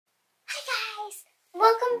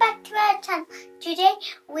welcome back to our channel. Today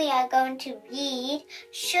we are going to read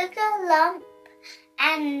Sugarlump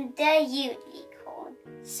and the Unicorn.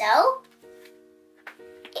 So,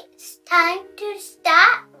 it's time to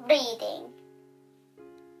start reading.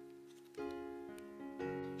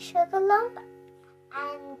 Sugarlump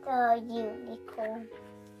and the Unicorn.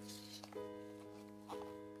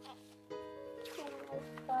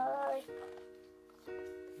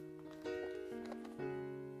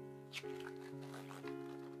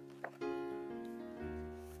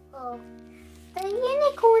 The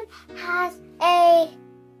unicorn has a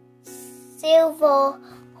silver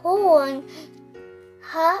horn.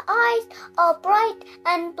 Her eyes are bright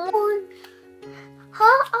and blue.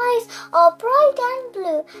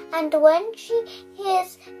 And when she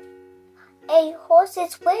hears a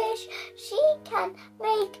horse's wish, she can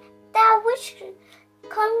make that wish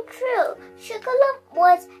come true. Sugarlump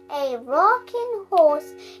was a rocking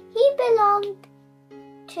horse. He belonged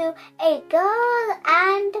to a girl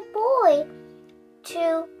and a boy,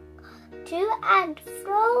 to and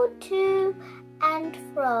fro.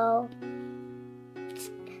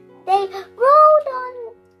 They rode on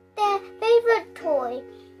their favorite toy.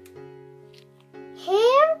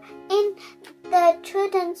 Here in the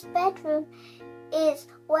children's bedroom is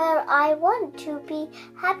where I want to be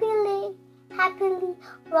happily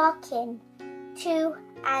rocking to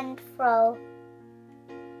and fro.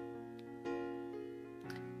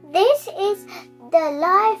 This is the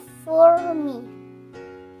life for me.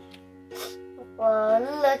 Well,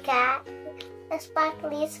 look at the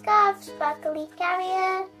sparkly scarf, sparkly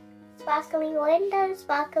carrier, sparkly window,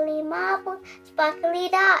 sparkly marble, sparkly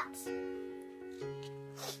dots.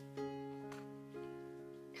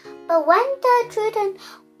 But when the children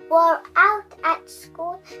were out at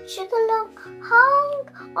school, Sugarlump hung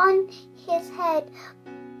on his head.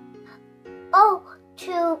 Oh,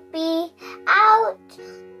 to be out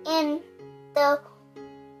in the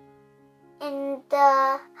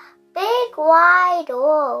big wide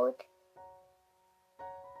world.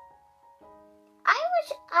 I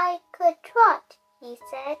wish I could trot, he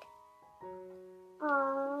said.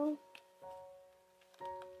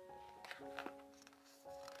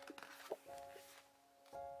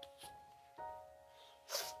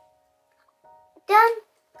 Then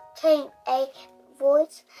came a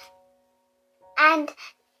voice, and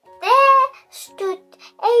there stood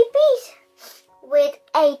a beast with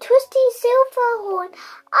a twisty silver horn.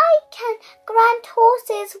 I can grant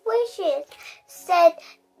horses' wishes, said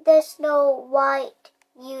the Snow White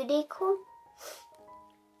Unicorn.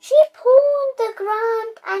 She pawed the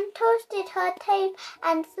ground and toasted her tail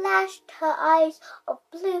and flashed her eyes of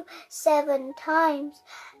blue 7 times.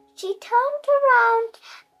 She turned around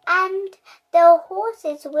and the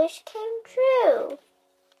horse's wish came true.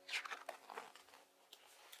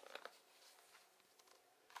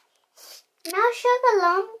 Now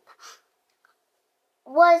Sugarlump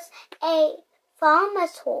was a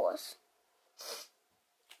farmer's horse,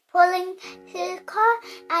 pulling his car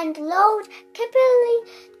and load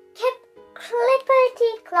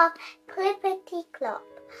clippity-clop, clippity-clop.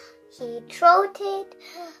 He trotted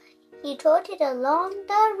along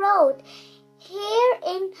the road. Here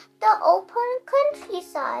in the open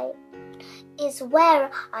countryside is where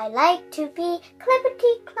I like to be.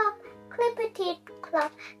 Clippity-clop,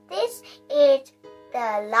 clippity-clop. This is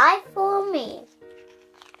the life for me.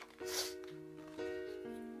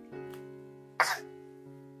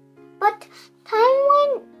 But time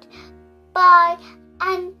went by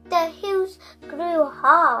and the hills grew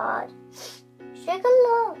hard.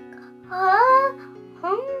 Sugarlump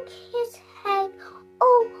hung his head.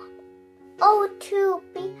 Oh, to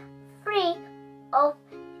be free of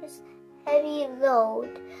his heavy load.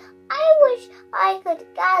 I wish I could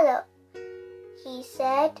gallop, he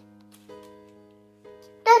said.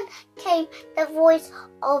 Then came the voice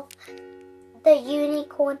of the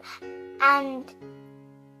unicorn, and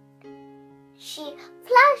she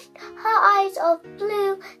flashed her eyes of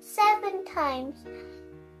blue 7 times.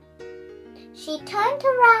 She turned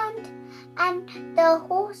around and the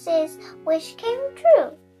horse's wish came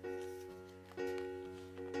true.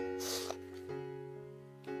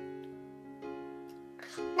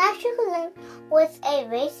 Now Sugarlump was a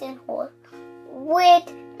racing horse with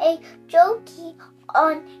a jockey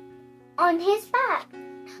on his back.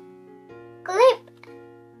 Glip,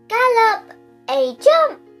 gallop, a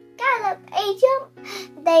jump, gallop, a jump.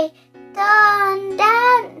 They turned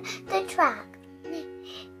down the track.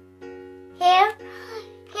 Here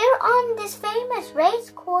on this famous race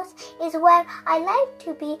course is where I like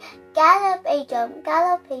to be. Gallop, a jump,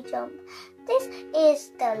 gallop, a jump. This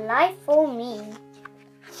is the life for me.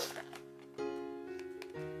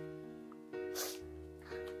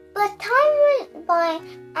 But time went by,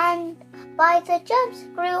 and by the jumps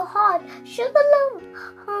grew hard. Sugarlump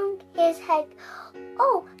hung his head.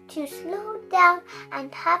 Oh, to slow down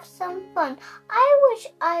and have some fun. I wish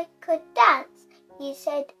I could dance, he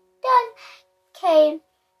said. Then came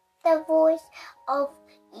the voice of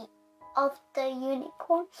the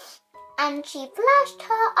unicorn, and she flashed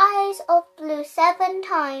her eyes of blue 7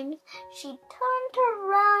 times. She turned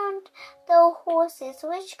around the horses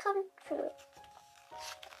which come true.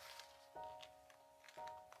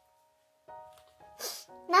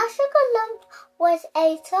 Now Sugarlump was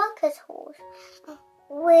a circus horse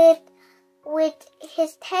with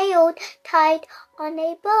his tail tied on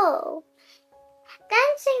a bow,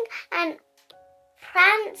 dancing and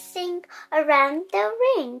prancing around the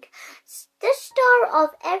ring, the star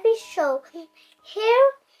of every show.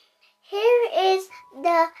 Here is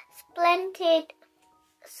the splendid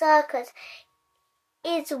circus.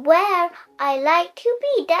 Is where I like to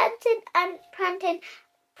be, dancing and prancing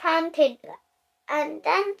and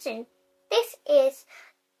dancing. This is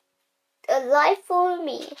the life for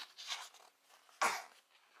me.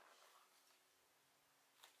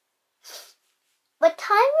 But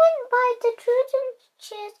time went by. The children's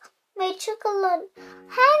cheers made Sugarlump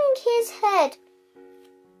hang his head.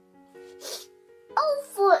 Oh,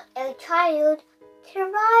 for a child to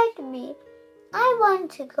ride me. I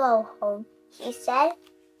want to go home, he said.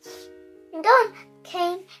 Then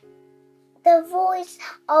came the voice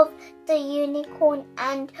of the unicorn,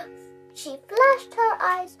 and she flashed her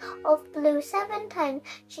eyes of blue 7 times.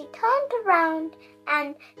 She turned around,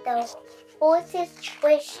 and the horse's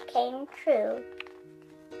wish came true.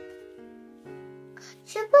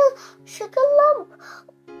 Sugarlump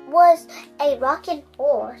was a rocking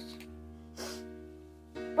horse,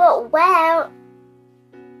 but where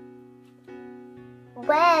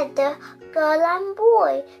the girl and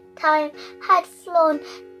boy time had flown,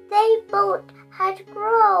 they both had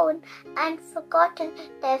grown and forgotten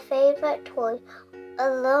their favorite toy.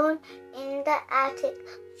 Alone in the attic,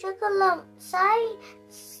 Sugarlump sighed.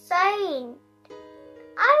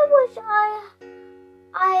 I wish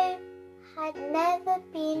I had never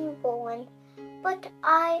been born, but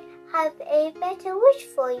I have a better wish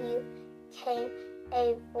for you, came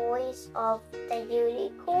a voice of the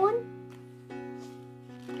unicorn.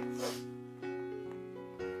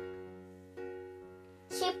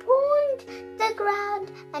 She pawned the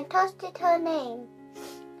ground and tossed it her name,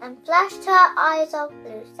 and flashed her eyes of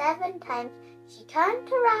blue 7 times. She turned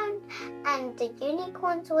around, and the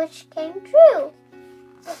unicorn's wish came true.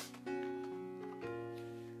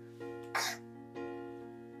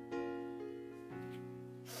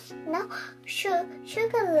 Now,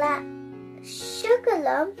 Sugarlump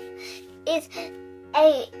is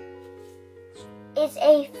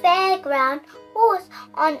a fairground horse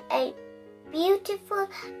on a beautiful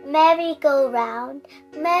merry-go-round.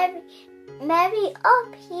 Merry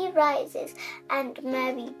up he rises, and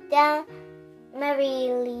merrily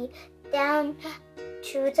down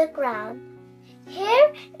to the ground.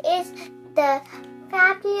 Here is the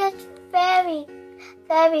fabulous fairy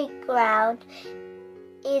ground.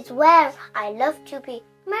 Is where I love to be,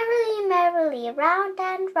 merrily, round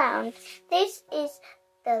and round. This is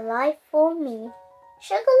the life for me.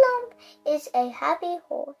 Sugarlump is a happy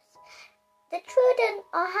horse. The children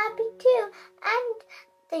are happy too, and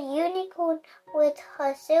the unicorn with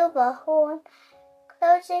her silver horn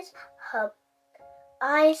closes her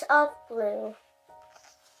eyes of blue.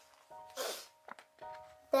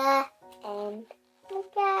 The end.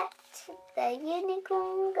 Look at the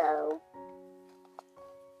unicorn go.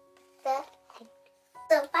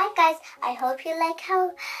 So bye guys, I hope you like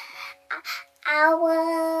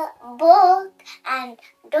our book, and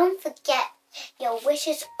don't forget your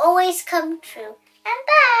wishes always come true. And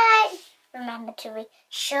bye! Remember to read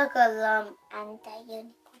Sugarlump and the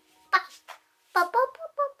unicorn. Bye.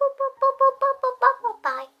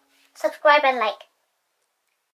 Bye. Subscribe and like.